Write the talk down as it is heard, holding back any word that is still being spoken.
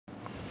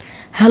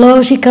Hello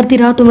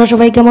শিক্ষার্থীরা, তোমরা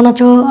সবাই কেমন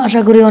আছো?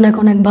 আশা করি অনেক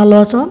অনেক ভালো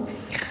আছো।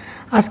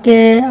 আজকে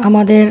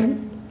আমাদের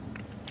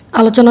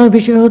আলোচনার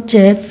বিষয়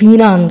হচ্ছে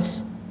ফিনান্স,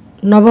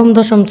 নবম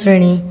দশম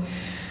শ্রেণী।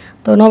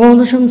 তো নবম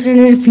দশম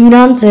শ্রেণীর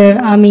ফিনান্সের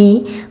আমি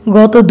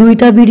গত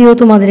দুইটা ভিডিও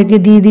তোমাদেরকে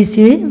দিয়ে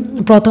দিছি,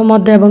 প্রথম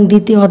অধ্যায় এবং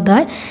দ্বিতীয়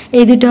অধ্যায়।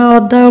 এই দুইটা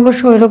অধ্যায়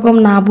অবশ্য এরকম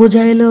না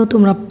বুঝাইলেও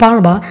তোমরা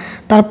পারবা,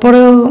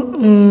 তারপরেও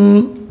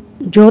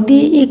যদি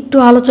একটু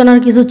আলোচনার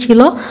কিছু ছিল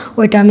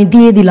ওইটা আমি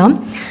দিয়ে দিলাম।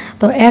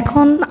 তো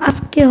এখন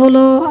আজকে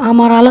হলো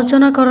আমার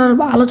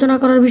আলোচনা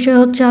করার বিষয়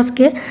হচ্ছে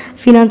আজকে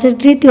ফিনান্সের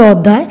তৃতীয়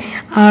অধ্যায়।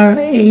 আর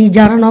এই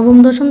যারা নবম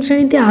দশম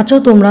শ্রেণীতে আছো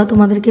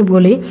তোমাদেরকে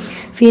বলি,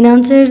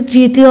 ফিনান্সের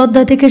তৃতীয়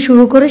অধ্যায় থেকে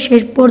শুরু করে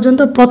শেষ পর্যন্ত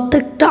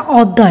প্রত্যেকটা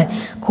অধ্যায়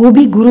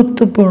খুবই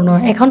গুরুত্বপূর্ণ।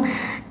 এখন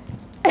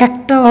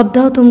একটা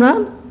অধ্যায় তোমরা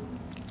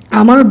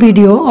আমার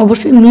ভিডিও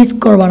অবশ্যই মিস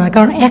করবা না,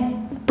 কারণ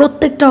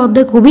প্রত্যেকটা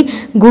অধ্যায় খুবই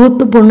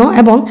গুরুত্বপূর্ণ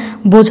এবং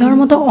বোঝার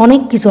মতো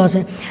অনেক কিছু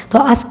আছে। তো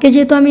আজকে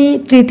যেহেতু আমি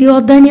তৃতীয়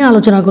অধ্যায় নিয়ে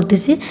আলোচনা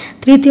করতেছি,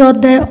 তৃতীয়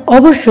অধ্যায়ে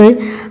অবশ্যই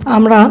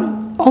আমরা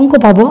অঙ্ক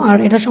পাবো, আর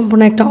এটা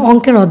সম্পূর্ণ একটা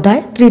অঙ্কের অধ্যায়,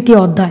 তৃতীয়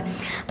অধ্যায়।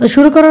 তো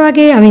শুরু করার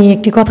আগে আমি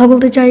একটি কথা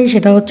বলতে চাই,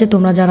 সেটা হচ্ছে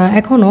তোমরা যারা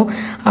এখনও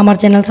আমার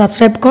চ্যানেল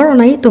সাবস্ক্রাইব করো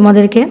নাই,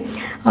 তোমাদেরকে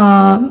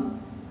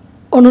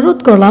অনুরোধ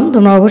করলাম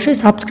তোমরা অবশ্যই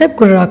সাবস্ক্রাইব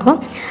করে রাখো।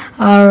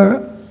 আর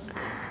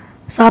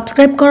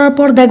সাবস্ক্রাইব করার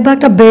পর দেখবা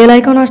একটা বেল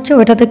আইকন আসছে,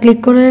 ওইটাতে ক্লিক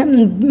করে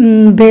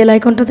বেল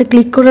আইকনটাতে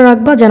ক্লিক করে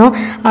রাখবা, যেন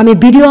আমি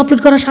ভিডিও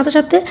আপলোড করার সাথে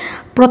সাথে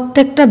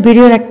প্রত্যেকটা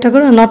ভিডিওর একটা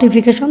করে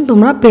নোটিফিকেশন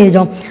তোমরা পেয়ে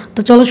যাও। তো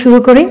চলো শুরু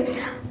করি।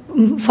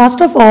 ফার্স্ট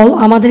অফ অল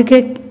আমাদেরকে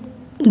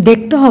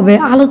দেখতে হবে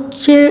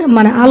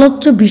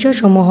আলোচ্য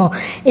বিষয়সমূহ।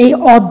 এই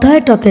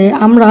অধ্যায়টাতে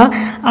আমরা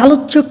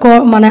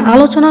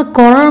আলোচনা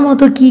করার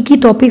মতো কি কি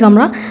টপিক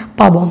আমরা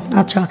পাবো।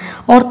 আচ্ছা,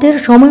 অর্থের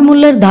সময়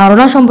মূল্যের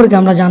ধারণা সম্পর্কে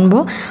আমরা জানবো,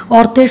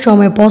 অর্থের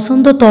সময়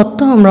পছন্দ তথ্য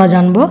আমরা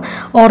জানবো,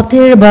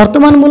 অর্থের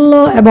বর্তমান মূল্য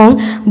এবং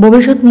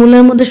ভবিষ্যৎ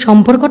মূল্যের মধ্যে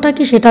সম্পর্কটা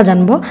কি সেটা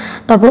জানবো।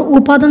 তারপর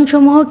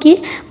উপাদানসমূহ কি,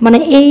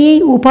 এই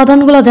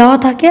উপাদানগুলো দেওয়া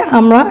থাকে,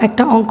 আমরা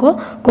একটা অঙ্ক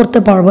করতে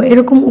পারবো,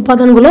 এরকম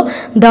উপাদানগুলো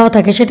দেওয়া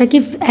থাকে। সেটা কি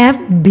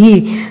FV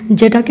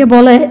যেটাকে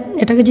বলে,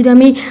 এটাকে যদি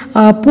আমি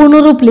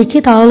পূর্ণরূপ লিখি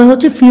তাহলে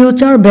হচ্ছে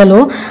ফিউচার ভ্যালু,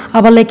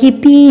 আবার লিখি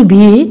PV,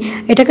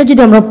 এটাকে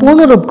যদি আমরা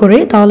পূর্ণরূপ করি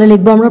তাহলে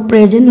লিখবো আমরা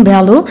প্রেজেন্ট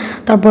ভ্যালু।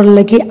 তারপরে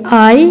লিখি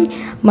I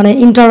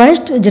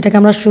ইন্টারেস্ট, যেটাকে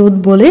আমরা সুদ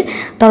বলি।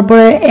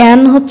 তারপরে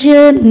N হচ্ছে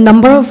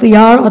নাম্বার অফ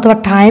ইয়ার অথবা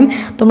টাইম,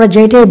 তোমরা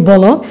যেটাই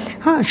বলো,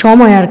 হ্যাঁ,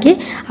 সময় আর কি।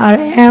 আর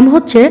M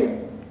হচ্ছে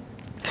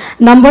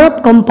নাম্বার অফ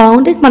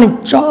কম্পাউন্ডিং,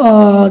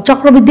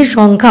 চক্রবৃদ্ধির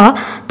সংখ্যা।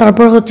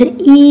 তারপর হচ্ছে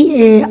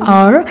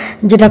EAR,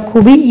 যেটা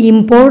খুবই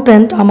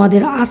ইম্পর্ট্যান্ট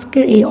আমাদের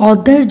আজকের এই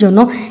অধ্যায়ের জন্য,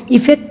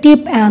 ইফেক্টিভ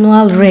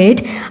অ্যানুয়াল রেট।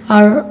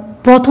 আর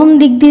প্রথম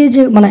দিক দিয়ে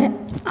যে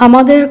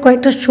আমাদের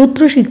কয়েকটা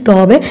সূত্র শিখতে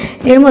হবে,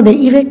 এর মধ্যে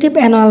ইফেক্টিভ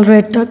অ্যানুয়াল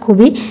রেটটা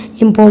খুবই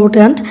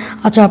ইম্পর্ট্যান্ট।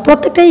 আচ্ছা,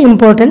 প্রত্যেকটাই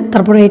ইম্পর্ট্যান্ট,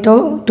 তারপরে এটাও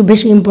একটু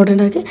বেশি ইম্পর্ট্যান্ট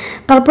আর কি।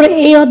 তারপরে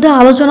এই অধ্যায়ে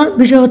আলোচনার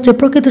বিষয় হচ্ছে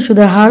প্রকৃত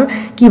সুদের হার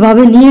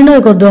কিভাবে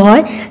নির্ণয় করতে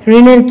হয়,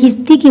 ঋণের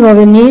কিস্তি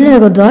কিভাবে নির্ণয়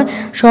করতে হয়,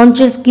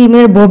 সঞ্চয়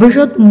স্কিমের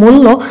ভবিষ্যৎ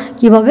মূল্য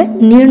কিভাবে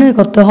নির্ণয়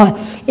করতে হয়,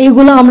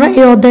 এইগুলো আমরা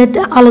এই অধ্যায়তে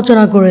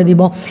আলোচনা করে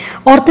দিব।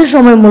 অর্থের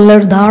সময়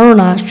মূল্যের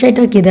ধারণা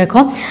সেটা কি,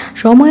 দেখো,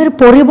 সময়ের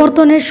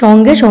পরিবর্তনের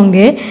সঙ্গে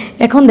সঙ্গে,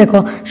 এখন দেখো,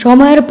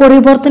 সময়ের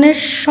পরিবর্তনের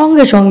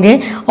সঙ্গে সঙ্গে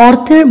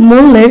অর্থের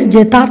মূল্যের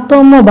যে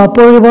তারতম্য বা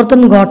পরিবর্তন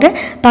ঘটে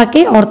তাকে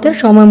অর্থের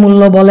সময়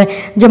মূল্য বলে।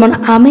 যেমন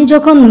আমি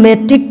যখন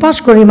মেট্রিক পাস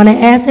করি,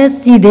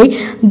 SSC দেই,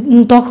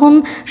 তখন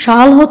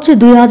সাল হচ্ছে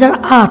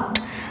 2008,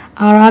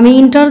 আর আমি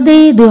ইন্টার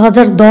দিই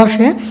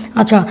 2010-এ।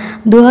 আচ্ছা,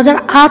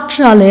 2008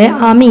 সালে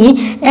আমি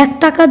 1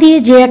 টাকা দিয়ে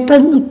যে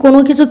কোনো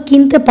কিছু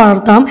কিনতে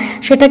পারতাম,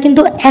 সেটা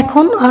কিন্তু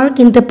এখন আর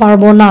কিনতে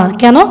পারবো না।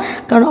 কেন?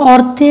 কারণ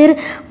অর্থের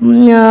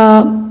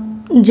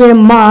যে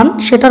মান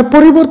সেটার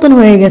পরিবর্তন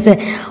হয়ে গেছে।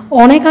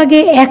 অনেক আগে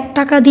 1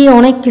 টাকা দিয়ে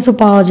অনেক কিছু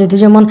পাওয়া যেত,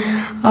 যেমন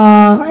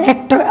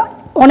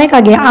অনেক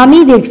আগে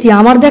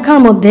আমার দেখার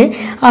মধ্যে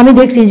আমি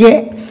দেখছি যে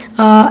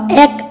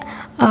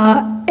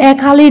এক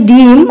হালি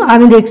ডিম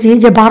আমি দেখছি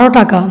যে 12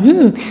 টাকা।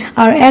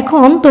 আর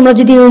এখন তোমরা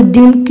যদি ওই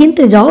ডিম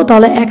কিনতে যাও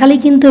তাহলে এক হালি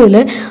কিনতে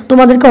হলে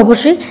তোমাদেরকে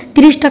অবশ্যই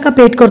 30 টাকা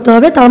পেড করতে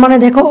হবে। তার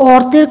দেখো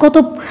অর্থের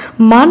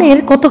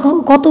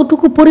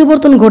কতটুকু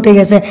পরিবর্তন ঘটে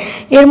গেছে।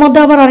 এর মধ্যে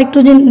আবার আরেকটু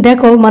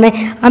দেখো,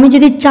 আমি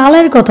যদি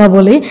চালের কথা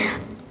বলি,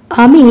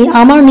 আমি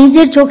আমার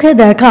নিজের চোখে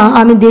দেখা,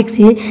 আমি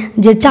দেখছি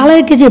যে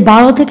চালের কেজি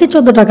 12 থেকে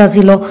 14 টাকা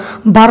ছিল,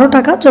 12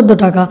 টাকা 14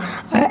 টাকা,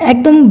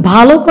 একদম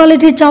ভালো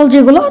কোয়ালিটির চাল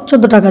যেগুলো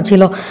 14 টাকা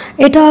ছিল।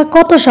 এটা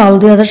কত সাল?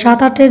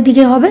 2007-08-এর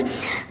দিকে হবে।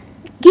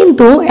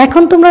 কিন্তু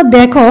এখন তোমরা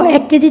দেখো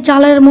 1 কেজি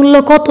চালের মূল্য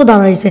কত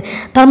দাঁড়াইছে।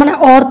 তার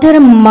অর্থের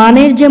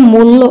মানের যে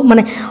মূল্য,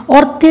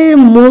 অর্থের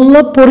মূল্য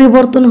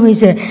পরিবর্তন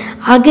হয়েছে।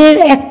 আগের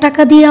 1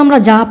 টাকা দিয়ে আমরা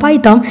যা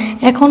পাইতাম,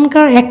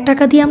 এখনকার 1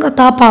 টাকা দিয়ে আমরা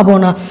তা পাবো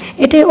না।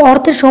 এটাই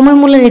অর্থের সময়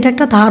মূল্যের এটা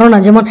একটা ধারণা।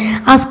 যেমন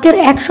আজকের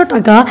 100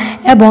 টাকা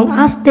এবং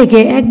আজ থেকে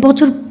 1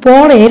 বছর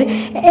পরের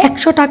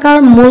 100 টাকার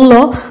মূল্য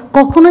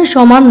কখনোই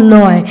সমান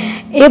নয়।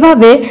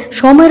 এভাবে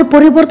সময়ের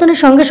পরিবর্তনের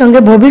সঙ্গে সঙ্গে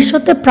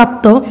ভবিষ্যতে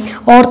প্রাপ্ত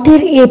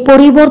অর্থের এই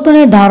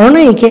পরিবর্তনের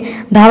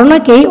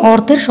ধারণাকেই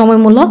অর্থের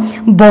সময়মূল্য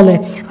বলে।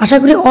 আশা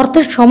করি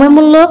অর্থের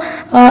সময়মূল্য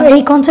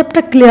এই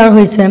কনসেপ্টটা ক্লিয়ার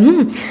হয়েছে।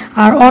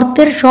 আর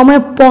অর্থের সময়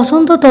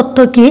পছন্দ তথ্য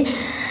কি,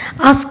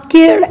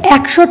 আজকের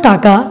 100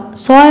 টাকা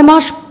 6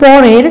 মাস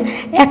পরের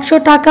 100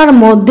 টাকার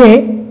মধ্যে,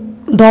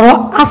 ধরো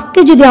আজকে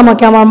যদি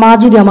আমাকে আমার মা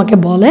যদি আমাকে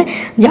বলে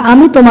যে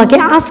আমি তোমাকে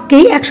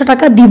আজকেই 100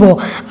 টাকা দিব,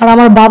 আর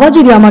আমার বাবা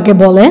যদি আমাকে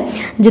বলে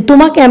যে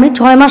তোমাকে আমি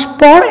 6 মাস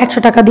পর 100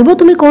 টাকা দিব,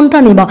 তুমি কোনটা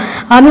নিবা?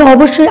 আমি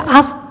অবশ্যই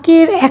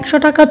আজকের 100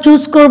 টাকা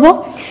চুজ করব।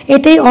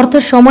 এটাই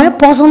অর্থের সময়ে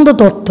পছন্দ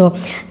তথ্য।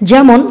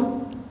 যেমন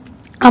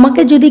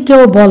আমাকে যদি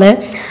কেউ বলে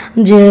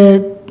যে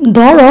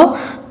ধরো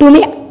তুমি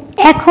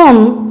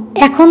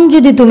এখন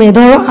যদি তুমি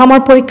ধরো আমার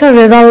পরীক্ষার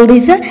রেজাল্ট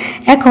দিছে,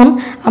 এখন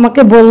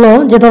আমাকে বললো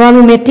যে ধরো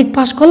আমি মেট্রিক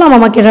পাস করলাম,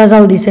 আমাকে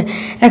রেজাল্ট দিছে,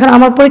 এখন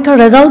আমার পরীক্ষার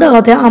রেজাল্ট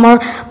দেওয়াতে আমার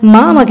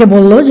মা আমাকে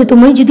বললো যে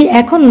তুমি যদি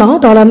এখন নাও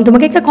তাহলে আমি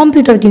তোমাকে একটা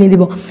কম্পিউটার কিনে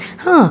দিব।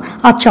 হ্যাঁ,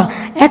 আচ্ছা,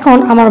 এখন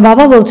আমার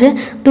বাবা বলছে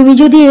তুমি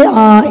যদি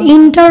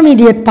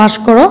ইন্টারমিডিয়েট পাস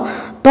করো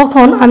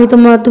তখন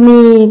তুমি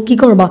কি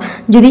করবা,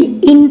 যদি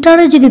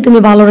ইন্টারে যদি তুমি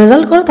ভালো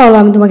রেজাল্ট করো তাহলে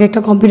আমি তোমাকে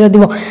একটা কম্পিউটার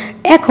দিব।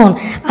 এখন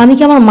আমি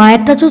কি আমার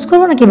মায়েরটা চুজ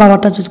করবো নাকি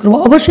বাবারটা চুজ করবো?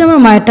 অবশ্যই আমার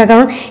মায়েরটা,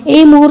 কারণ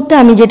এই মুহূর্তে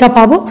আমি যেটা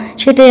পাবো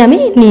সেটাই আমি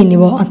নিয়ে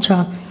নিব। আচ্ছা,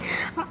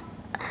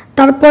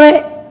 তারপরে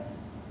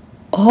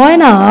হয়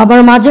না আবার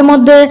মাঝে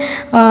মধ্যে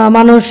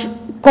মানুষ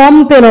কম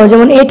পেল,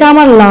 যেমন এটা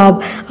আমার লাভ,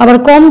 আবার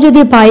কম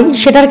যদি পাই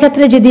সেটার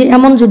ক্ষেত্রে যদি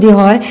এমন যদি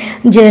হয়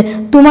যে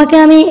তোমাকে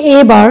আমি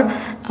এবার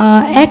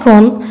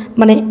এখন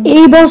মানে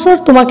এই বছর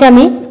তোমাকে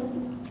আমি,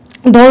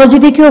 ধরো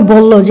যদি কেউ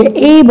বললো যে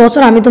এই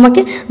বছর আমি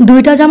তোমাকে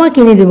 2টা জামা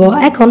কিনে দেবো,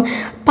 এখন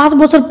 5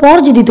 বছর পর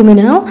যদি তুমি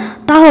নাও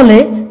তাহলে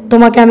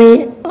তোমাকে আমি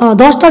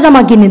 10টা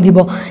জামা কিনে দিব,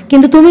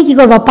 কিন্তু তুমি কি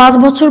করবা 5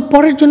 বছর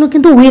পরের জন্য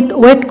কিন্তু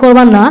ওয়েট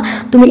করবা না,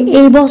 তুমি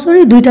এই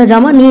বছরই 2টা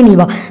জামা নিয়ে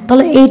নিবা।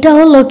 তাহলে এইটা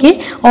হলো কি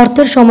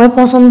অর্থের সময়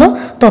পছন্দ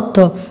তথ্য।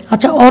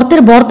 আচ্ছা,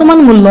 অর্থের বর্তমান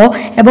মূল্য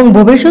এবং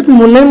ভবিষ্যৎ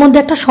মূল্যের মধ্যে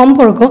একটা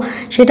সম্পর্ক,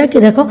 সেটা কি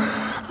দেখো।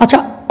 আচ্ছা,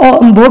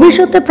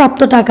 ভবিষ্যতে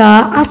প্রাপ্ত টাকা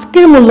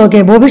আজকের মূল্যকে,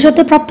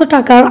 ভবিষ্যতে প্রাপ্ত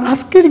টাকার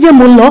আজকের যে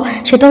মূল্য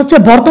সেটা হচ্ছে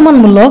বর্তমান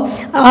মূল্য।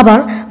 আবার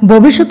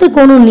ভবিষ্যতে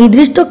কোনো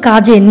নির্দিষ্ট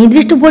কাজে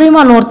নির্দিষ্ট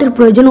পরিমাণ অর্থের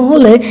প্রয়োজন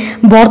হলে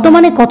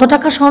বর্তমানে কত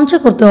টাকা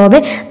সঞ্চয় করতে হবে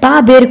তা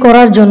বের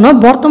করার জন্য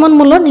বর্তমান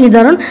মূল্য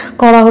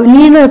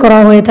নির্ণয় করা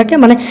হয়ে থাকে,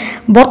 মানে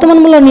বর্তমান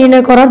মূল্য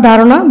নির্ণয় করার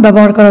ধারণা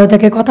ব্যবহার করা হয়ে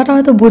থাকে। কথাটা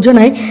হয়তো বুঝো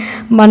নাই,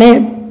 মানে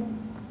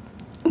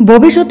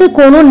ভবিষ্যতে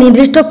কোনো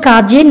নির্দিষ্ট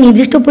কাজে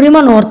নির্দিষ্ট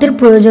পরিমাণ অর্থের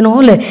প্রয়োজন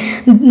হলে,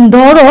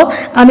 ধরো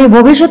আমি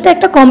ভবিষ্যতে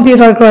একটা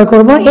কম্পিউটার ক্রয়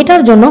করব,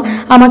 এটার জন্য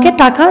আমাকে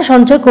টাকা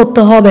সঞ্চয়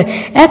করতে হবে।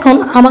 এখন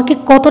আমাকে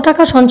কত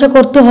টাকা সঞ্চয়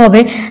করতে হবে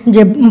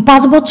যে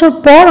 5 বছর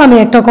পর আমি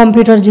একটা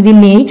কম্পিউটার যদি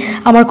নেই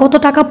আমার কত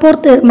টাকা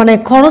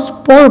খরচ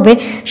পড়বে,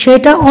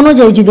 সেটা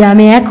অনুযায়ী যদি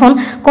আমি এখন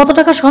কত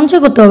টাকা সঞ্চয়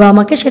করতে হবে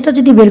আমাকে সেটা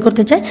যদি বের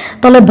করতে চাই,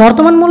 তাহলে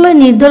বর্তমান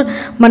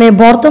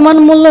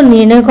মূল্য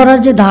নির্ণয় করার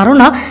যে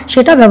ধারণা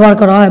সেটা ব্যবহার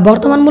করা হয়।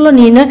 বর্তমান মূল্য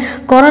নির্ণয়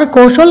করার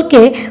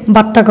কৌশলকে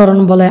বাট্যাকরণ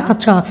বলে।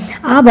 আচ্ছা,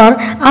 আবার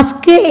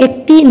আজকে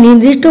একটি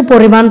নির্দিষ্ট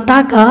পরিমাণ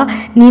টাকা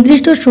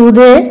নির্দিষ্ট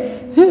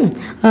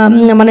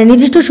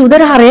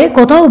সুদের হারে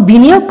কোথাও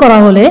বিনিয়োগ করা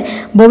হলে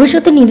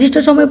ভবিষ্যতে নির্দিষ্ট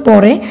সময়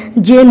পরে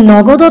যে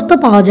নগদ অর্থ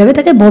পাওয়া যাবে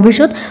তাকে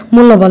ভবিষ্যৎ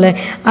মূল্য বলে।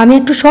 আমি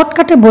একটু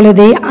শর্টকাটে বলে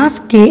দিই,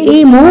 আজকে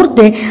এই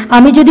মুহূর্তে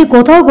আমি যদি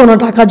কোথাও কোনো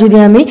টাকা যদি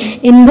আমি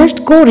ইনভেস্ট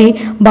করি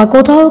বা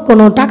কোথাও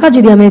কোনো টাকা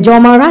যদি আমি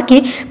জমা রাখি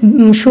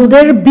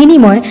সুদের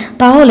বিনিময়ে,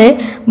 তাহলে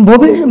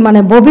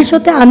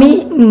ভবিষ্যতে আমি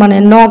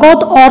নগদ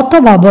অর্থ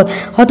বাবদ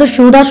হয়তো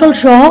সুদ আসল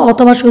সহ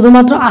অথবা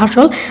শুধুমাত্র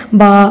আসল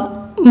বা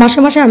মাসে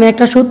মাসে আমি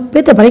একটা সুদ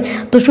পেতে পারি,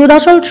 তো সুদ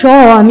আসল সহ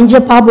আমি যে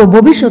পাবো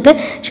ভবিষ্যতে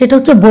সেটা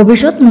হচ্ছে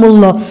ভবিষ্যৎ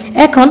মূল্য।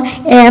 এখন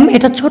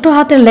এটা ছোট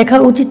হাতের লেখা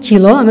উচিত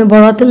ছিল, আমি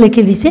বড় হাতে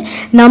লিখে দিছি।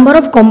 নাম্বার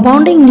অফ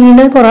কম্পাউন্ডিং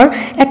নির্ণয় করার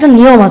একটা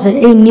নিয়ম আছে,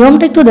 এই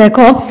নিয়মটা একটু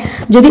দেখো।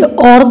 যদি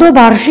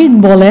অর্ধবার্ষিক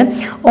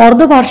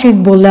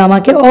বললে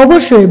আমাকে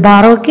অবশ্যই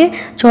 12কে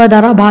 6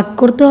 দ্বারা ভাগ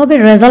করতে হবে,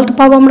 রেজাল্ট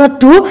পাবো আমরা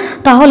 2,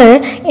 তাহলে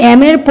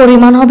এর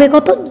পরিমাণ হবে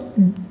কত?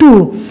 2।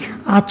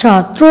 আচ্ছা,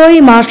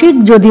 ত্রৈমাসিক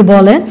যদি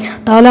বলে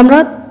তাহলে আমরা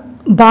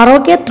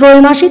 12কে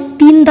ত্রৈমাসিক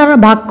 3 দ্বারা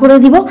ভাগ করে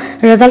দিব,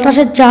 রেজাল্ট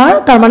আসে 4,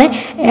 তার মানে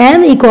m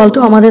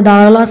 = আমাদের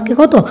দাঁড়ালো আজকে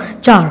কত?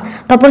 4।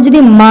 তারপর যদি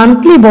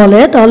মান্থলি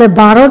বলে তাহলে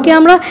 12কে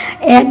আমরা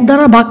 1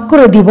 দ্বারা ভাগ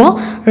করে দিব,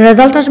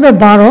 রেজাল্ট আসবে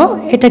 12।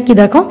 এটা কি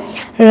দেখো,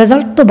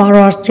 রেজাল্ট তো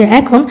 12 আসছে।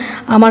 এখন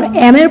আমার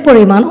এর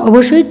পরিমাণ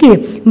অবশ্যই কি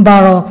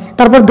 12।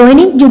 তারপর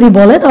দৈনিক যদি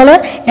বলে তাহলে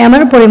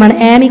এর পরিমাণ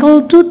m =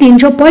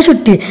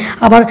 365।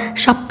 আবার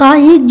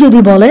সাপ্তাহিক যদি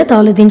বলে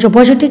তাহলে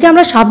 365কে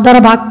আমরা 7 দ্বারা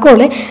ভাগ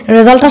করলে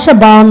রেজাল্ট আসে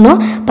 52,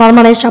 তার মানে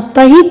মানে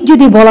সাপ্তাহিক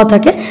যদি বলা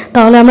থাকে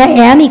তাহলে আমরা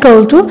m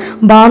ইকুয়াল টু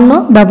 52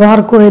 ব্যবহার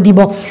করে দিব।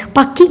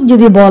 পাক্ষিক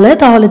যদি বলে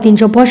তাহলে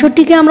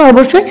 365কে আমরা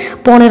অবশ্যই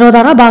 15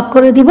 দ্বারা ভাগ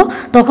করে দিব,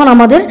 তখন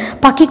আমাদের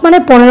পাক্ষিক মানে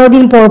 15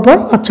 দিন পর পর।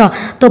 আচ্ছা,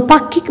 তো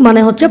পাক্ষিক মানে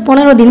হচ্ছে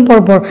 15 দিন পর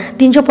পর।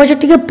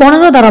 365কে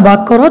 15 দ্বারা ভাগ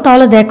করো,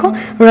 তাহলে দেখো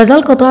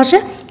রেজাল্ট কত আসে,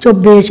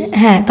 24।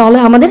 হ্যাঁ, তাহলে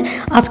আমাদের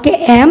আজকে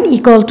m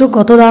ইকুয়াল টু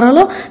কত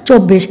দাঁড়ালো,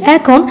 24।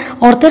 এখন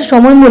অর্থের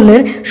সময়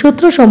মূল্যের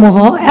সূত্রসমূহ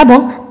এবং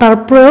তার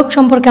প্রয়োগ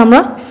সম্পর্কে আমরা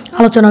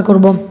আলোচনা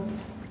করব।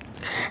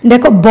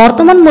 দেখো,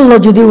 বর্তমান মূল্য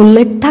যদি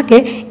উল্লেখ থাকে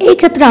এই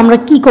ক্ষেত্রে আমরা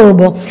কি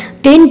করব,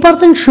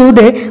 10%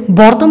 সুদে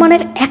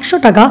বর্তমানের 100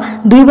 টাকা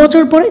 2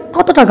 বছর পরে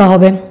কত টাকা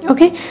হবে।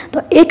 ওকে, তো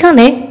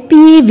এখানে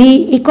পিভি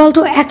ইকুয়াল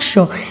টু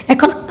 100।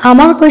 এখন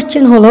আমার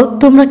কোয়েশ্চেন হলো,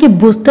 তোমরা কি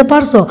বুঝতে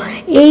পারছো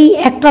এই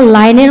একটা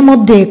লাইনের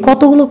মধ্যে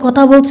কতগুলো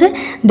কথা বলছে?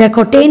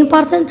 দেখো,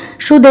 10%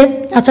 সুদে,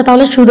 আচ্ছা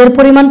তাহলে সুদের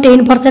পরিমাণ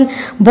 10%,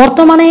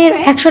 বর্তমানের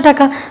 100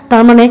 টাকা,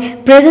 তার মানে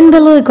প্রেজেন্ট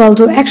ভ্যালু ইকুয়াল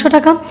টু 100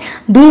 টাকা।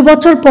 2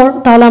 বছর পর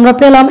তাহলে আমরা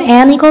পেলাম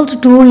n ইকুয়াল টু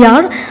 2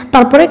 ইয়ার,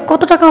 তারপরে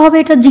কত টাকা হবে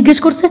এটা জিজ্ঞেস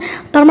করছে,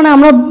 তার মানে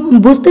আমরা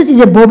বুঝতেছি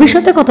যে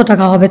ভবিষ্যতে কত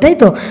টাকা হবে, তাই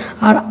তো।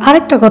 আর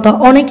আরেকটা কথা,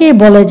 অনেকেই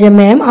বলে যে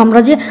ম্যাম আমরা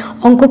যে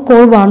অঙ্ক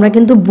করব আমরা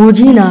কিন্তু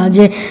বুঝি না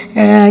যে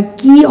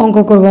কি অঙ্ক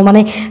করব,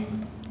 মানে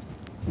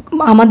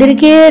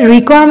আমাদেরকে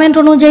রিকোয়ারমেন্ট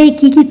অনুযায়ী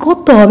কি কি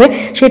করতে হবে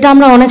সেটা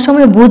আমরা অনেক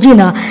সময় বুঝি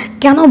না।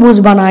 কেন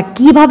বুঝবা না,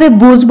 কিভাবে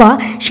বুঝবা,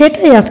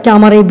 সেটাই আজকে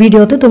আমার এই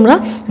ভিডিওতে তোমরা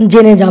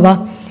জেনে যাবা।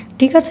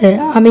 ঠিক আছে,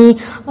 আমি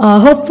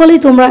হোপফুলি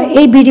তোমরা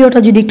এই ভিডিওটা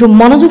যদি একটু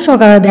মনোযোগ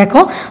সহকারে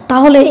দেখো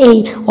তাহলে এই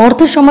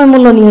অর্থের সময়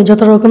মূল্য নিয়ে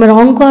যত রকমের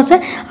অঙ্ক আছে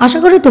আশা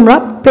করি তোমরা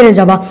পেরে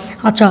যাবা।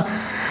 আচ্ছা,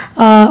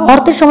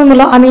 অর্থের সময়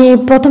মূল্য, আমি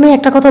প্রথমে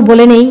একটা কথা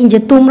বলে নেই যে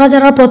তোমরা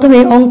যারা প্রথমে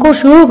অঙ্ক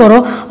শুরু করো,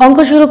 অঙ্ক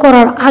শুরু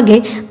করার আগে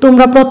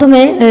তোমরা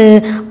প্রথমে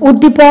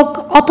উদ্দীপক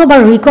অথবা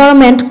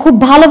রিকোয়ারমেন্ট খুব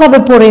ভালোভাবে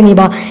পড়ে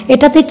নিবা।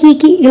 এটাতে কি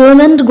কি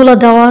এলিমেন্টগুলো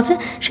দেওয়া আছে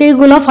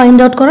সেইগুলো ফাইন্ড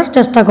আউট করার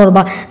চেষ্টা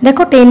করবা।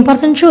 দেখো,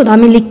 10% সুদ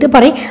আমি লিখতে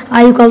পারি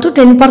আই ইকুয়াল টু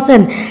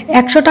 10%,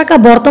 100 টাকা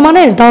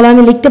বর্তমানের, তাহলে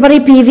আমি লিখতে পারি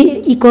পিভি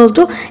ইকুয়াল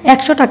টু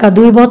 100 টাকা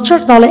 2 বছর,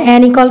 তাহলে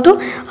এন ইকুয়াল টু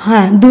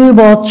 2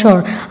 বছর।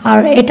 আর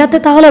এটাতে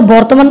তাহলে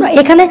বর্তমান,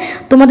 এখানে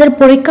তোমাদের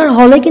পরীক্ষার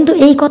হলে কিন্তু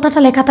এই কথাটা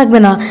লেখা থাকবে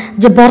না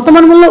যে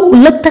বর্তমান মূল্য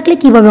উল্লেখ থাকলে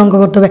কিভাবে অঙ্ক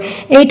করতে হবে,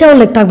 এইটা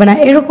উল্লেখ থাকবে না।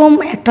 এরকম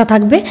একটা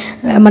থাকবে,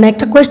 মানে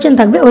একটা কোয়েশ্চেন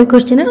থাকবে, ওই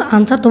কোয়েশ্চেনের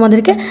আনসার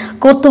তোমাদেরকে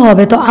করতে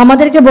হবে। তো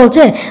আমাদেরকে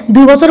বলছে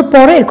 2 বছর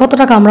পরে কত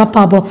টাকা আমরা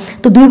পাবো,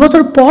 তো 2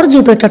 বছর পর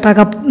যেহেতু একটা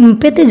টাকা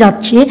পেতে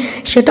যাচ্ছি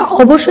সেটা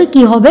অবশ্যই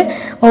কি হবে,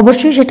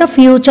 অবশ্যই সেটা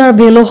ফিউচার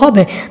ভ্যালু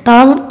হবে।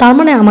 তার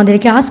মানে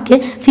আমাদেরকে আজকে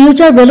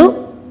ফিউচার ভ্যালু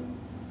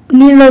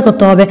নির্ণয়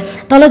করতে হবে।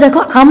 তাহলে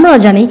দেখো, আমরা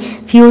জানি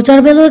future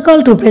value equal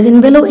to present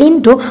value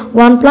into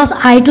 1 plus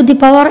I to the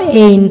power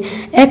n।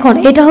 এখন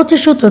এটা হচ্ছে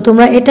সূত্র,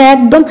 তোমরা এটা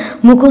একদম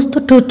মুখস্থ,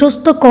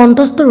 ঠোঁটস্থ,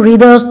 কণ্ঠস্থ,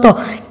 হৃদয়স্থ,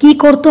 কি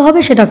করতে হবে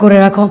সেটা করে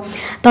রাখো।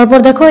 তারপর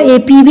দেখো, এই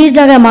পিবির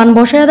জায়গায় মান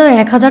বসায় দাও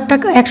 1000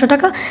 টাকা, 100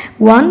 টাকা,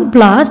 1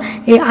 প্লাস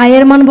এই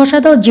আয়ের মান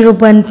বসায় দাও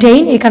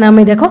 0.10। এখানে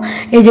আমি দেখো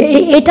এই যে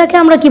এটাকে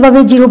আমরা কিভাবে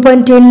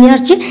 0.10 নিয়ে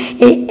আসছি,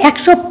 এই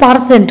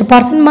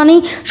 100% মানেই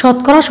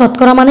শতকরা,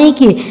 শতকরা মানেই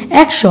কি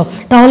 100,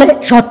 তাহলে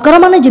শতকরা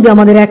মানে যদি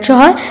আমাদের 100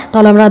 হয়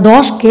তাহলে আমরা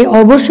 10কে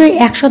অবশ্যই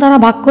 100 দ্বারা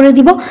ভাগ করে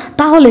দিব,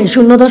 তাহলে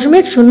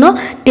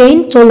 0.010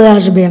 চলে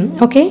আসবে।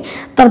 ওকে,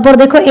 তারপর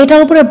দেখো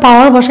এটার উপরে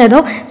পাওয়ার বসায়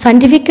দাও।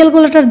 সাইন্টিফিক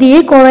ক্যালকুলেটর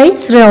দিয়েই করাই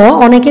শ্রেয়,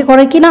 অনেকে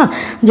করে কি না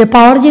যে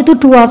পাওয়ার যেহেতু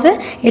 2 আছে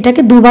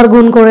এটাকে 2 বার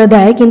গুণ করে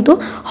দেয়, কিন্তু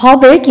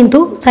হবে, কিন্তু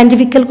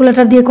সাইন্টিফিক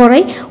ক্যালকুলেটর দিয়ে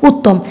করাই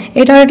উত্তম।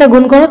 এটা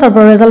গুণ করো,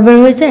 তারপর রেজাল্ট বের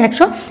হয়েছে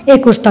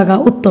 121 টাকা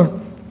উত্তর।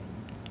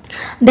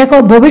 দেখো,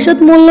 ভবিষ্যৎ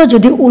মূল্য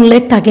যদি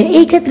উল্লেখ থাকে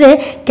এই ক্ষেত্রে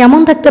কেমন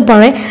থাকতে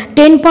পারে,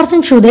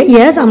 10% সুদে,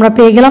 ইয়েস আমরা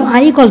পেয়ে গেলাম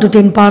আই ইকুয়াল টু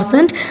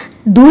 10%,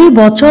 2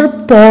 বছর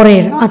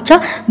পরের, আচ্ছা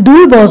 2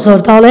 বছর,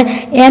 তাহলে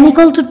এন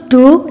ইকুয়াল টু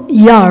 2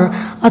 ইয়ার।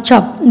 আচ্ছা,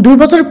 2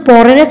 বছর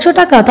পরের 100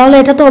 টাকা, তাহলে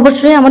এটা তো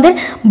অবশ্যই আমাদের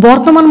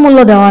বর্তমান মূল্য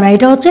দেওয়া না,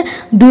 এটা হচ্ছে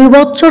 2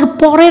 বছর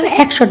পরের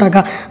 100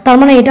 টাকা, তার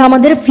মানে এটা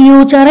আমাদের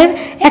ফিউচারের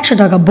 100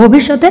 টাকা,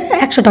 ভবিষ্যতের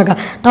 100 টাকা।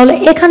 তাহলে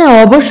এখানে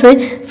অবশ্যই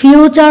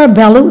ফিউচার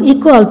ভ্যালু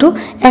ইকুয়াল টু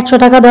 100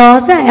 টাকা দেওয়া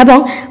আছে এবং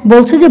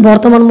বলছে যে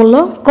বর্তমান মূল্য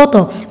কত,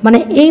 মানে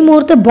এই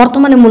মুহূর্তে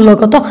বর্তমানে মূল্য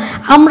কত।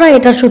 আমরা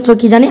এটার সূত্র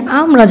কি জানি,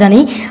 আমরা জানি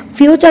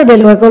ফিউচার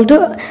ভ্যালু ইকুয়াল টু,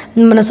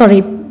 মানে sorry,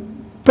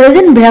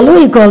 present value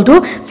equal to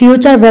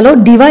future value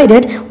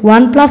divided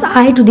 1 plus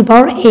I to the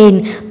power n।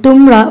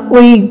 তোমরা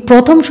ওই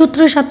প্রথম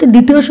সূত্রের সাথে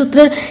দ্বিতীয়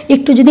সূত্রের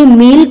একটু যদি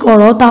মিল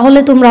করো তাহলে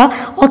তোমরা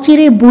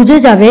অচিরে বুঝে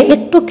যাবে।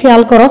 একটু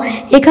খেয়াল করো,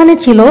 এখানে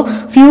ছিল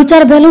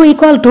future value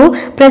equal to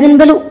present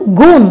value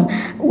গুণ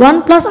 1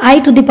 plus I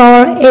to the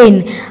power n।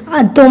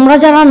 তোমরা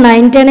যারা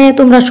 9-10-এ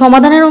তোমরা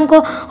সমাধানের অঙ্ক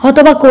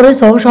হয়তোবা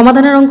করেছো,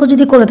 সমাধানের অঙ্ক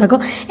যদি করে থাকো,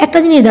 একটা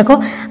জিনিস দেখো,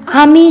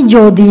 আমি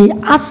যদি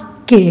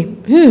আজকে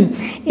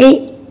এই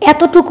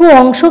এতটুকু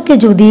অংশকে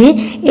যদি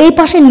এই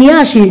পাশে নিয়ে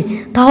আসি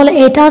তাহলে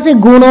এটা আছে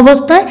গুণ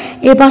অবস্থায়,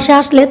 এ পাশে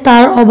আসলে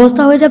তার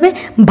অবস্থা হয়ে যাবে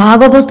ভাগ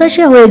অবস্থায়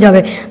সে হয়ে যাবে।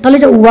 তাহলে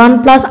যে 1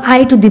 plus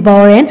I to the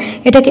power N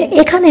এটাকে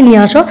এখানে নিয়ে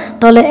আসো,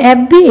 তাহলে এফ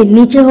বি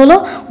নিচে হলো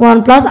 1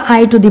 plus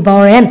I to the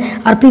power N,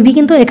 R PB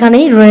কিন্তু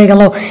এখানেই রয়ে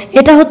গেল।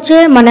 এটা হচ্ছে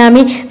মানে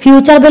আমি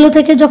ফিউচার ভ্যালু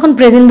থেকে যখন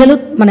প্রেজেন্ট ভ্যালু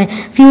মানে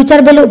ফিউচার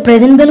ভ্যালু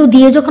প্রেজেন্ট ভ্যালু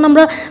দিয়ে যখন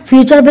আমরা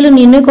ফিউচার ভ্যালু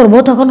নির্ণয় করব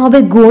তখন হবে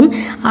গুণ,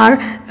 আর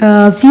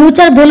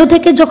ফিউচার ভ্যালু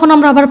থেকে যখন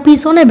আমরা আবার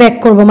পিছনে ব্যাক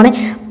করব মানে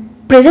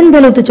প্রেজেন্ট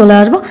ভ্যালুতে চলে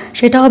আসবো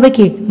সেটা হবে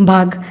কি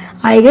ভাগ।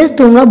 আই গেস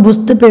তোমরা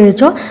বুঝতে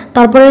পেরেছ।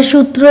 তারপরে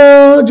সূত্র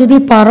যদি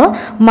পারো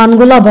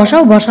মানগুলা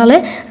বসাও, বসালে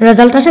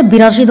রেজাল্ট আসে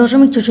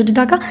 82.64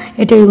 টাকা,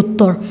 এটাই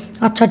উত্তর।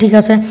 আচ্ছা ঠিক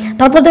আছে।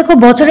 তারপর দেখো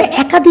বছরে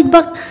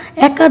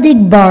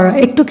একাধিকবার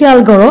একটু খেয়াল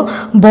করো,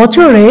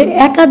 বছরে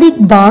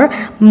একাধিকবার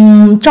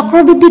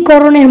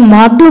চক্রবৃদ্ধিকরণের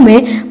মাধ্যমে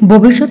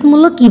ভবিষ্যৎ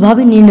মূল্য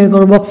কিভাবে নির্ণয়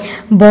করব।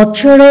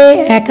 বছরে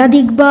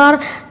একাধিকবার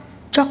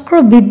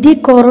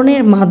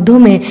চক্রবৃদ্ধিকরণের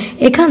মাধ্যমে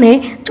এখানে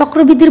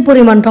চক্রবৃদ্ধির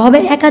পরিমাণটা হবে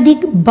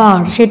একাধিকবার।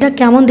 সেটা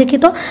কেমন দেখি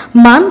তো,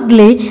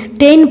 মান্থলি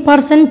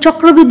 10%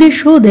 চক্রবৃদ্ধির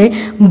সুদে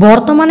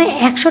বর্তমানে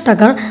 100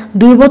 টাকার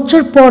 2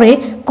 বছর পরে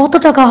কত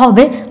টাকা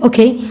হবে।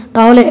 ওকে,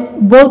 তাহলে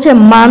বলছে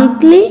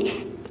মান্থলি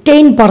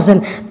 10%,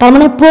 তার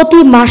মানে প্রতি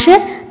মাসে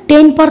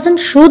 10%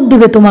 সুদ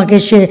দিবে তোমাকে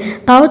সে,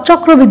 তাও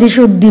চক্রবৃদ্ধি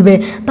সুদ দিবে।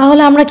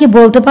 তাহলে আমরা কি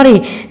বলতে পারি,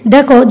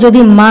 দেখো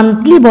যদি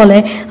মান্থলি বলে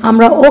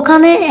আমরা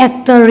ওখানে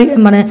একটা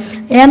মানে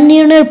এম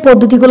নির্ণয়ের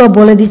পদ্ধতিগুলো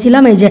বলে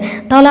দিয়েছিলাম এই যে,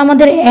 তাহলে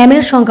আমাদের এম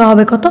এর সংখ্যা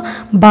হবে কত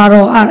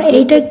 12। আর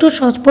এইটা একটু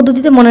সহজ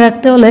পদ্ধতিতে মনে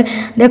রাখতে হলে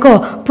দেখো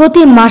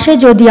প্রতি মাসে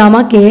যদি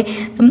আমাকে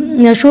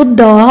সুদ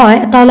দেওয়া হয়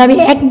তাহলে আমি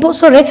 1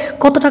 বছরে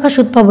কত টাকা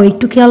সুদ পাবো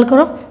একটু খেয়াল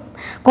করো।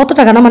 কত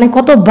টাকা না মানে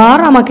কতবার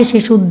আমাকে সে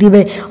সুদ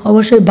দিবে,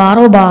 অবশ্যই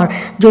 12 বার।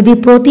 যদি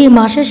প্রতি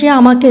মাসে সে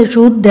আমাকে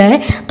সুদ দেয়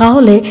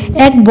তাহলে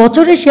 1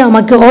 বছরে সে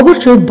আমাকে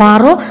অবশ্যই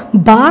 12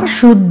 বার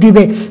সুদ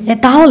দিবে।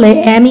 তাহলে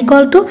M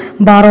equal to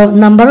 12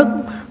 number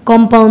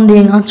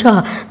compounding. আচ্ছা,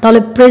 তাহলে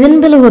প্রেজেন্ট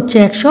ভ্যালু হচ্ছে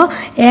 100,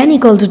 N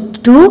equal to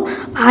 2,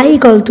 I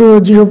equal to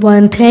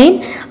 0.10।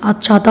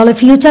 আচ্ছা, তাহলে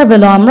ফিউচার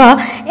ভ্যালু আমরা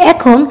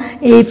এখন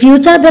এই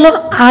ফিউচার ভ্যালুর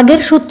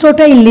আগের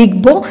সূত্রটাই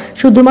লিখব,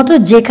 শুধুমাত্র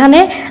যেখানে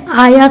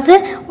আই আছে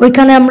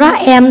ওইখানে আমরা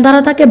এম দ্বারা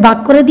তাকে ভাগ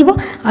করে দিব,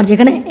 আর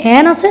যেখানে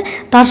এন আছে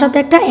তার সাথে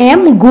একটা এম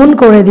গুণ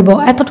করে দিব,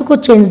 এতটুকু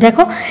চেঞ্জ।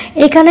 দেখো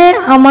এখানে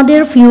আমাদের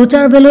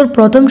ফিউচার ভ্যালুর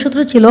প্রথম সূত্র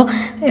ছিল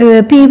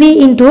PB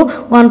into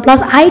 1 plus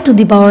I to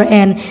the power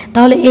N.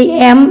 তাহলে এই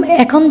এম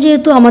এখন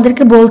যেহেতু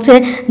আমাদেরকে বলছে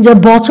যে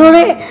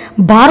বছরে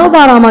 12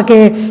 বার আমাকে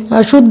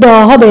সুদ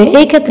দেওয়া হবে,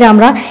 এই ক্ষেত্রে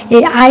আমরা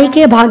এই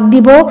আইকে ভাগ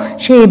দিব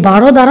সেই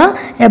 12 দ্বারা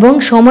এবং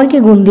সময়কে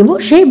গুণ দিব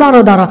সেই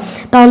 12 দ্বারা।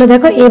 তাহলে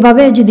দেখো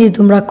এভাবে যদি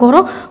তোমরা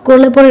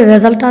করলে পরে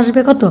রেজাল্ট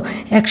আসবে কত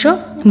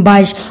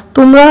 122।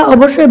 তোমরা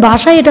অবশ্যই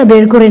বাসায় এটা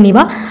বের করে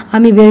নিবা,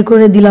 আমি বের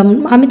করে দিলাম,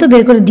 আমি তো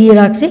বের করে দিয়ে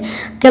রাখছি,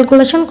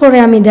 ক্যালকুলেশন করে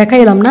আমি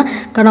দেখাইলাম না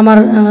কারণ আমার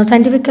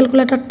সায়েন্টিফিক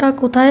ক্যালকুলেটরটা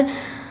কোথায়,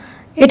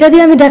 এটা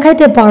দিয়ে আমি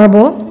দেখাইতে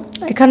পারবো।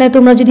 এখানে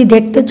তোমরা যদি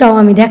দেখতে চাও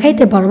আমি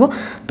দেখাইতে পারবো,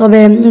 তবে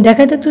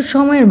দেখাইতে একটু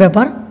সময়ের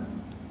ব্যাপার,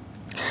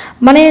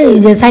 মানে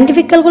যে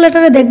সায়েন্টিফিক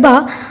ক্যালকুলেটরে দেখবা।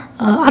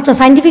 আচ্ছা,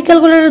 সায়েন্টিফিক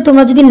ক্যালকুলেটর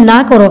তোমরা যদি না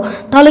করো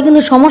তাহলে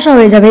কিন্তু সমস্যা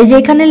হয়ে যাবে। এই যে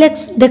এখানে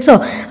দেখছো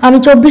আমি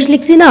 24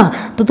 লিখছি না,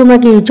 তো তোমরা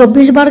কি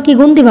 24 বার কি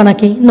গুণ দিবা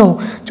নাকি? নো,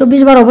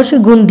 24 বার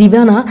অবশ্যই গুণ দিবে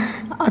না।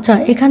 আচ্ছা,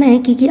 এখানে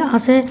কি কি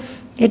আছে,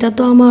 এটা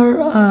তো আমার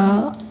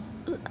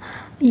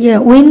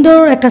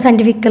উইন্ডোর একটা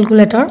সায়েন্টিফিক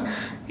ক্যালকুলেটর,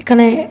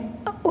 এখানে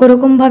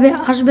ওরকমভাবে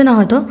আসবে না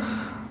হয়তো।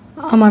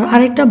 আমার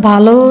আরেকটা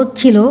ভালো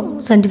ছিল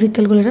সায়েন্টিফিক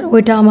ক্যালকুলেটর,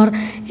 ওইটা আমার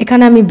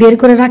এখানে আমি বের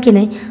করে রাখি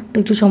নাই, তো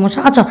একটু সমস্যা।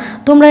 আচ্ছা,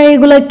 তোমরা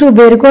এগুলো একটু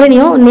বের করে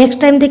নিও, নেক্সট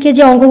টাইম থেকে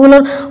যে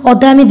অঙ্কগুলোর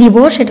অধ্যায় আমি দিব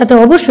সেটাতে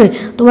অবশ্যই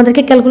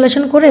তোমাদেরকে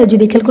ক্যালকুলেশন করে,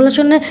 যদি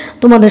ক্যালকুলেশনে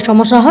তোমাদের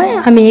সমস্যা হয়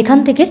আমি এখান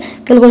থেকে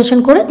ক্যালকুলেশন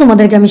করে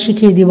তোমাদেরকে আমি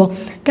শিখিয়ে দিব,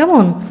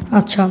 কেমন?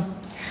 আচ্ছা,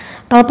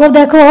 তারপর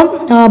দেখো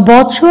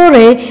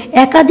বছরে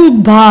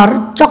একাধিকবার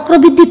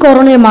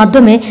চক্রবৃদ্ধিকরণের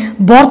মাধ্যমে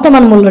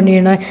বর্তমান মূল্য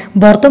নির্ণয়।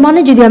 বর্তমানে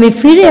যদি আমি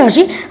ফিরে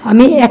আসি,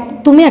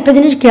 তুমি একটা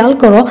জিনিস খেয়াল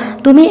করো,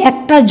 তুমি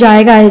একটা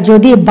জায়গায়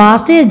যদি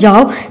বাসে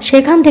যাও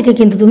সেখান থেকে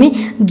কিন্তু তুমি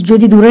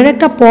যদি দূরের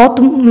একটা পথ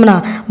না,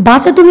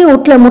 বাসে তুমি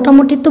উঠলে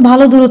মোটামুটি তো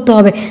ভালো দূরত্ব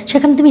হবে,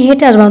 সেখানে তুমি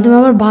হেঁটে আসবা না, তুমি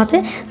আবার বাসে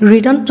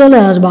রিটার্ন চলে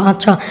আসবা।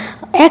 আচ্ছা,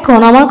 এখন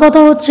আমার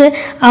কথা হচ্ছে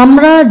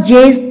আমরা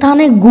যে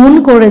স্থানে গুণ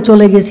করে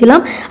চলে গেছিলাম,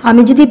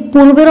 আমি যদি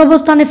পূর্বের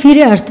অবস্থানে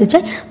ফিরে আসতে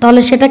চাই তাহলে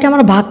সেটাকে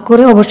আমরা ভাগ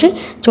করে অবশ্যই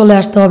চলে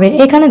আসতে হবে।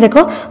 এখানে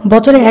দেখো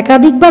বছরে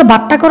একাধিকবার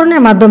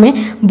ভাগটাকরণের মাধ্যমে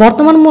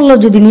বর্তমান মূল্য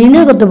যদি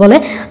নির্ণয় করতে বলে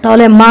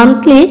তাহলে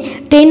মান্থলি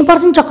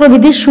 10%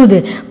 চক্রবৃদ্ধির সুদে,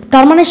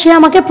 তার মানে সে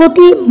আমাকে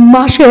প্রতি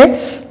মাসে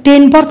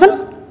 10%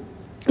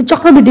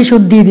 চক্রবৃদ্ধি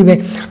সুদ দিয়ে দিবে।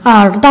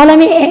 আর তাহলে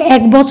আমি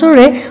 1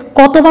 বছরে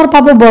কতবার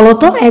পাবো বলো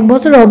তো? 1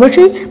 বছরে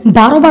অবশ্যই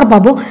 12 বার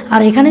পাবো,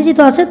 আর এখানে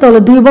যেহেতু আছে তাহলে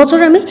 2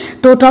 বছরে আমি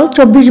টোটাল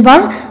 24 বার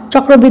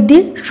চক্রবৃদ্ধি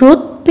সুদ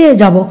পেয়ে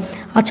যাব।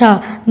 আচ্ছা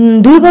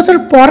 2 বছর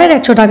পরের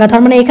 100 টাকা,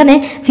 তার মানে এখানে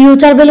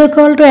future value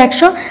equal to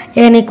 100,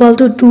 N equal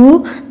to 2,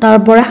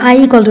 তারপরে I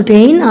equal to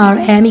 10 R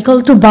M equal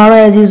to 12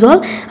 as usual,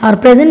 R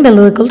present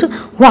value equal to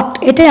what,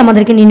 এটাই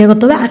আমাদেরকে নির্ণয়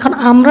করতে হবে। এখন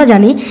আমরা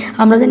জানি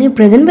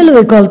present value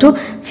equal to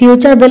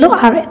future value,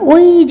 আর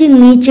ওই যে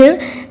নিচের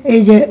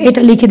এই যে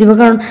এটা লিখে দিব,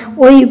 কারণ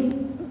ওই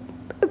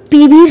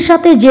পিভির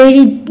সাথে যেই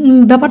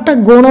ব্যাপারটা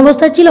গৌণ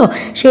অবস্থায় ছিল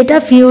সেটা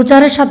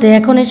ফিউচারের সাথে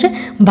এখন এসে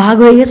ভাগ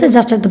হয়ে গেছে,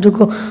 জাস্ট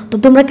এতটুকু। তো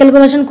তোমরা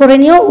ক্যালকুলেশন করে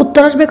নিও,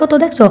 উত্তর আসবে কত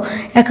দেখছো,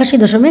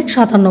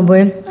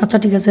 81.97। আচ্ছা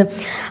ঠিক আছে,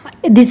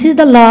 this is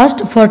the last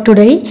for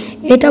today.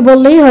 এটা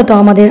বললেই হয়তো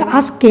আমাদের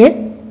আজকে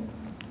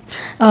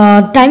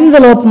টাইম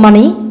ভ্যালু অফ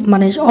মানি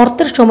মানে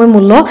অর্থের সময়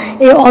মূল্য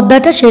এই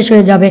অধ্যায়টা শেষ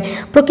হয়ে যাবে।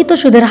 প্রকৃত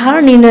সুদের হার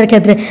নির্ণয়ের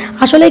ক্ষেত্রে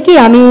আসলে কি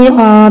আমি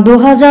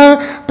 2000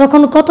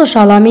 তখন কত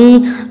সাল আমি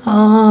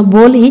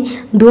বলি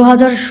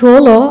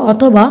 2016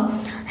 অথবা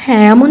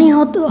হ্যাঁ এমনই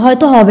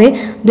হয়তো হবে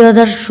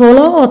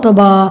 2016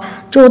 অথবা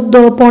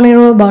 14,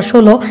 15 বা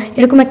 16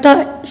 এরকম একটা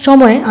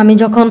সময় আমি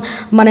যখন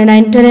মানে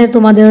 9, 10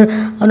 তোমাদের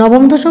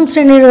নবম দশম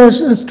শ্রেণীর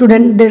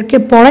স্টুডেন্টদেরকে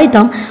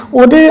পড়াইতাম,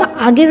 ওদের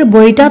আগের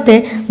বইটাতে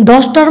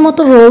 10টার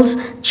মতো রুলস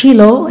ছিল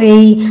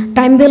এই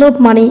টাইম ভ্যালু অফ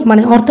মানি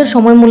মানে অর্থের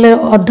সময় মূল্যের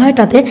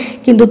অধ্যায়টাতে,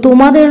 কিন্তু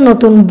তোমাদের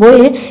নতুন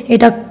বইয়ে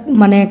এটা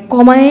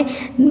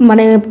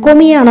মানে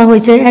কমিয়ে আনা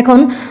হয়েছে। এখন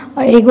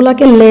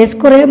এগুলাকে লেস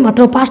করে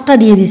মাত্র 5টা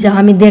দিয়ে দিছে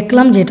আমি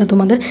দেখলাম যেটা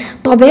তোমাদের,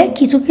 তবে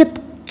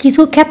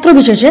কিছু ক্ষেত্র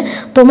বিশেষে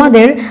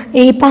তোমাদের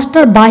এই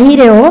 5টার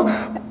বাহিরেও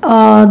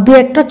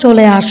 2-1টা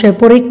চলে আসে,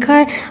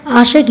 পরীক্ষায়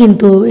আসে,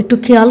 কিন্তু একটু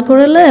খেয়াল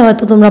করলে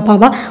হয়তো তোমরা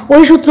পাবা।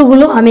 ওই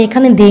সূত্রগুলো আমি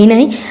এখানে দেই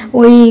নাই,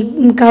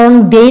 কারণ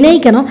দেই নাই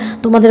কেন,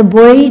 তোমাদের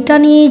বইটা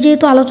নিয়ে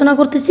যেহেতু আলোচনা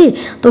করতেছি,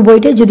 তো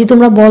বইটাই যদি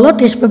তোমরা বলো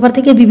টেস্ট পেপার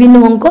থেকে বিভিন্ন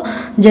অঙ্ক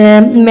যে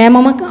ম্যাম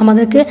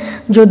আমাদেরকে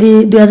যদি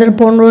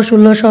 2015,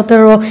 16,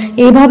 17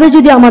 এইভাবে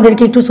যদি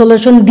আমাদেরকে একটু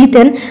সলিউশন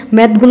দিতেন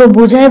ম্যাথগুলো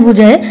বুঝায়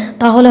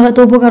তাহলে হয়তো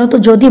উপকার হতো,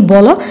 যদি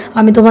বলো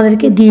আমি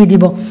তোমাদেরকে দিয়ে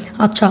দিব।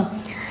 আচ্ছা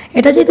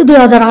এটা যেহেতু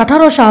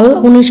 2018 সাল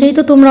 19-এই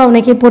তো তোমরা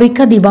অনেকে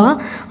পরীক্ষা দিবা।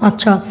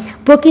 আচ্ছা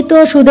প্রকৃত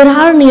সুদের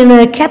হার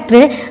নির্ণয়ের ক্ষেত্রে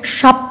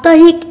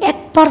সাপ্তাহিক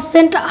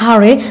 1%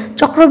 হারে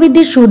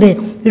চক্রবৃদ্ধি সুদে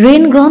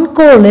ঋণ গ্রহণ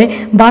করলে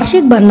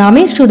বার্ষিক বা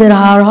নামিক সুদের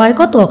হার হয়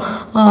কত,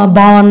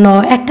 52।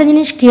 একটা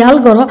জিনিস খেয়াল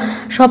করো,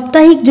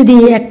 সাপ্তাহিক যদি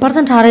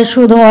 1% হারে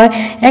সুদ হয়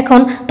এখন,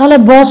 তাহলে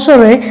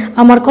বছরে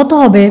আমার কত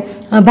হবে,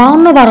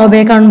 52 বার হবে,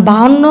 কারণ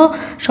 52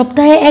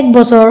 সপ্তাহে 1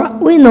 বছর,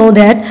 উই নো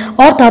দ্যাট,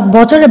 অর্থাৎ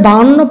বছরে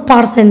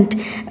 52%।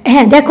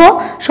 হ্যাঁ দেখো,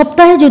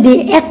 সপ্তাহে যদি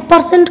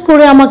 1%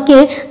 করে আমাকে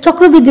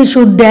চক্রবৃদ্ধি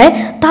সুদ দেয়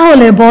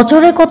তাহলে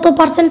বছরে কত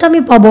পার্সেন্ট আমি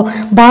পাবো,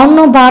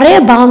 52 বারে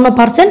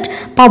 52%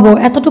 পাবো।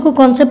 এতটুকু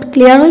কনসেপ্ট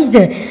ক্লিয়ার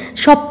হয়েছে?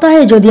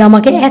 সপ্তাহে যদি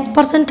আমাকে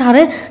 1%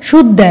 হারে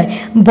সুদ দেয়,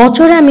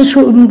 বছরে আমি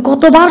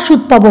কতবার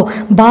সুদ পাবো,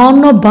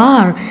 52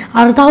 বার।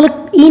 আর তাহলে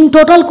ইন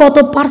টোটাল কত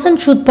পার্সেন্ট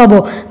সুদ পাবো,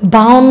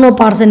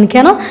 52%।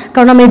 কেন?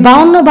 কারণ আমি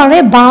 52 বারে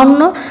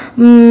 52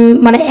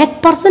 মানে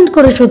 1%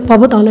 করে সুদ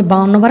পাবো, তাহলে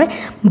 52 বারে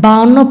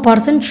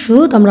 52%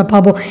 সুদ আমরা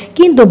পাবো।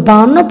 কিন্তু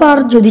 52 বার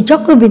যদি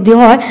চক্রবৃদ্ধি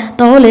হয়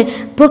তাহলে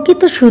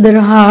প্রকৃত সুদের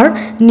হার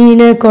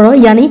নির্ণয় করো,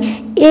 ইয়ানি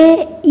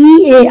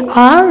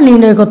EAR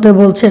নির্ণয় করতে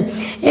বলছে।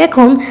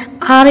 এখন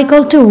R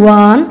ইকুয়াল টু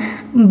 1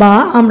 বা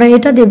আমরা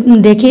এটা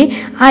দেখি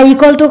I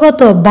ইকুয়াল টু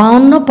কত,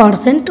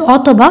 52%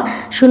 অথবা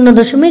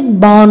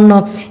 0.52।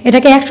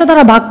 এটাকে 100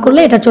 দ্বারা ভাগ করলে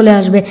এটা চলে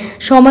আসবে।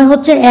 সময়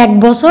হচ্ছে 1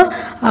 বছর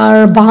আর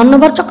 52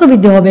 বার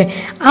চক্রবৃদ্ধি হবে।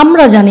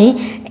 আমরা জানি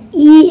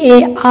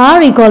EAR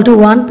equal to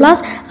 1 plus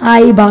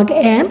I ভাগ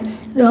M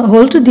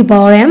whole to the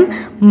power M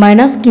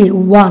minus কি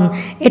 1।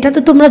 এটাতে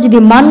তোমরা যদি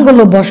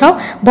মানগুলো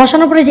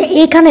বসানোর পরে যে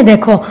এখানে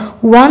দেখো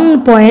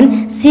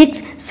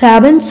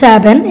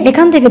 1.677,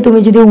 এখান থেকে তুমি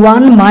যদি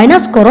 1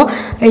 মাইনাস করো,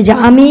 এই যে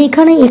আমি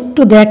এখানে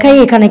একটু দেখাই,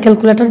 এখানে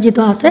ক্যালকুলেটর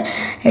যেহেতু আছে,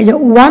 এই যে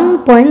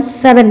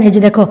 1.7, এই যে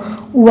দেখো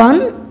 1,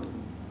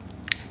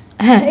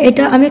 হ্যাঁ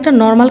এটা আমি একটা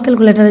নর্মাল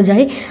ক্যালকুলেটারে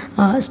যাই,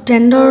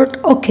 স্ট্যান্ডার্ড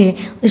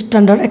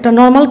একটা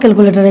নর্মাল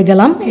ক্যালকুলেটারে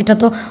গেলাম, এটা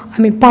তো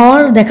আমি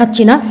পাওয়ার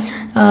দেখাচ্ছি না।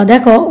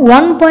 দেখো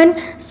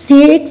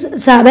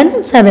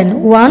 1.677,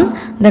 1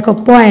 দেখো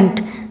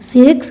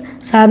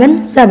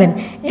 0.677,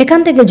 এখান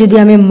থেকে যদি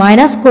আমি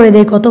মাইনাস করে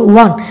দিই কত,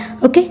 1।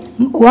 ওকে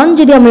 1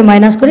 যদি আমি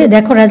মাইনাস করি,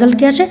 দেখো রেজাল্ট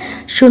কি আসে,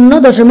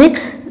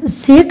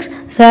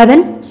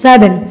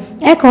 0.677।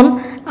 এখন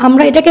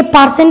আমরা এটাকে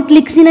পার্সেন্ট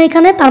লিখছি না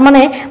এখানে, তার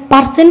মানে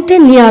পার্সেন্টে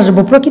নিয়ে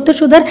আসবো। প্রকৃত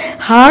সুদের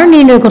হার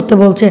নির্ণয় করতে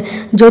বলছে।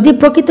 যদি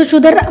প্রকৃত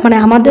সুদের মানে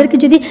আমাদেরকে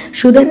যদি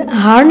সুদের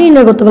হার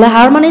নির্ণয় করতে বলে,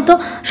 হার মানে তো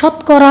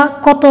শতকরা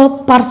কত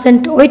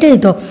পার্সেন্ট, ওইটাই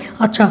তো।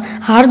 আচ্ছা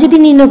হার যদি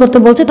নির্ণয় করতে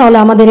বলছে তাহলে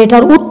আমাদের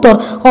এটার উত্তর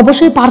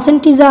অবশ্যই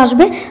পার্সেন্টেজে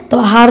আসবে। তো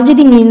হার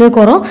যদি নির্ণয়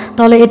করো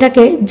তাহলে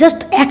এটাকে জাস্ট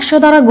 100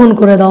 দ্বারা গুণ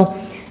করে দাও।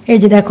 এই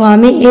যে দেখো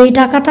আমি এই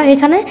টাকাটা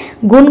এখানে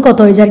গুণ কত,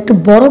 এই যে একটু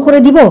বড় করে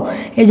দিব,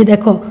 এই যে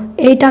দেখো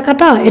এই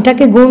টাকাটা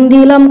এটাকে গুণ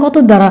দিলাম কত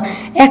দ্বারা,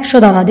 100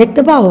 দ্বারা,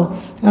 দেখতে পাও।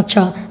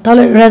 আচ্ছা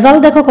তাহলে রেজাল্ট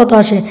দেখো কত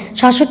আসে,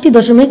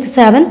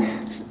 67.7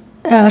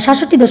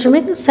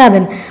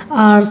 67.7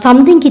 আর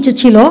সামথিং কিছু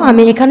ছিল।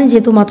 আমি এখানে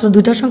যেহেতু মাত্র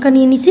দুইটা সংখ্যা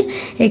নিয়ে নিছি,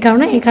 এই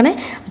কারণে এখানে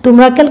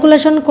তোমরা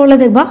ক্যালকুলেশন করলে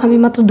দেখবা আমি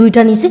মাত্র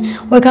দুইটা নিছি,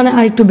 ওইখানে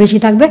আর একটু বেশি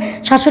থাকবে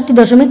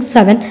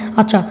 67.7।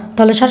 আচ্ছা,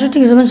 তাহলে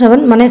 67.7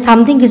 মানে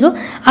সামথিং কিছু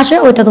আসে,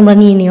 ওইটা তোমরা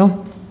নিয়ে নিও।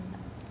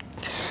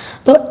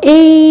 তো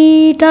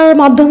এইটার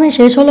মাধ্যমে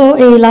শেষ হলো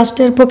এই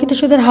লাস্টের প্রকৃত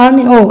সুদের হার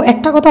নিয়ে।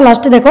 একটা কথা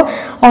লাস্টে দেখো,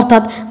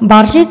 অর্থাৎ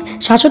বার্ষিক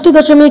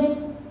 67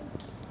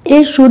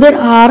 এই সুদের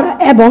হার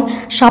এবং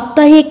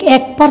সাপ্তাহিক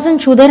 1%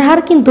 সুদের হার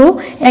কিন্তু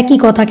একই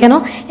কথা। কেন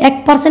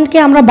 1%কে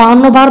আমরা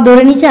 52 বার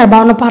ধরে নিয়েছি আর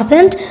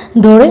 52%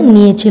 ধরে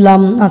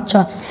নিয়েছিলাম।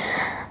 আচ্ছা,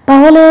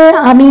 তাহলে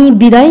আমি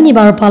বিদায়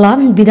নিবার পালা।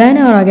 বিদায়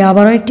নেওয়ার আগে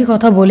আবারও একটি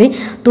কথা বলি,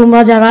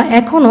 তোমরা যারা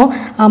এখনও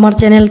আমার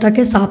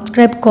চ্যানেলটাকে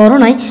সাবস্ক্রাইব করো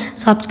নাই,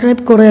 সাবস্ক্রাইব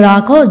করে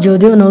রাখো।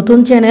 যদিও নতুন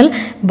চ্যানেল,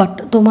 বাট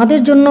তোমাদের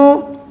জন্য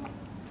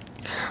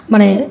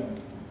মানে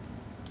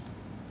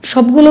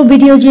সবগুলো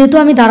ভিডিও যেহেতু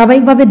আমি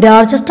ধারাবাহিকভাবে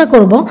দেওয়ার চেষ্টা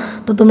করব,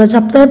 তো তোমরা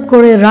সাবস্ক্রাইব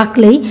করে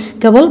রাখলেই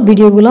কেবল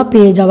ভিডিওগুলো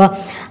পেয়ে যাবা।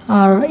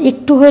 আর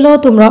একটু হলেও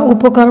তোমরা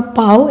উপকার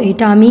পাও,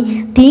 এটা আমি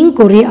থিঙ্ক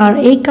করি, আর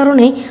এই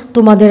কারণেই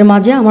তোমাদের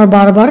মাঝে আমার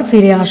বারবার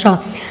ফিরে আসা।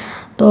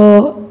 তো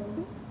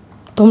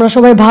তোমরা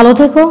সবাই ভালো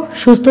থেকো,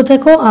 সুস্থ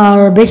থেকো, আর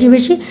বেশি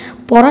বেশি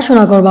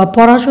পড়াশোনা করবা।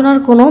 পড়াশোনার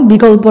কোনো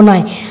বিকল্প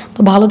নাই। তো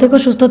ভালো থেকো,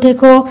 সুস্থ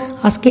থেকো।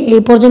 আজকে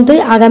এই পর্যন্তই।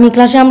 আগামী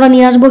ক্লাসে আমরা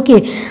নিয়ে আসবো কি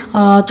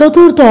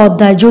চতুর্থ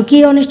অধ্যায়, ঝুঁকি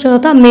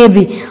অনিশ্চয়তা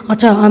মেবি।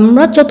 আচ্ছা,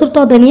 আমরা চতুর্থ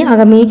অধ্যায় নিয়ে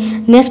আগামী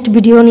নেক্সট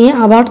ভিডিও নিয়ে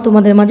আবার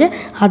তোমাদের মাঝে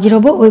হাজির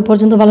হব। ওই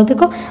পর্যন্ত ভালো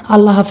থেকো।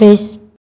 আল্লাহ হাফেজ।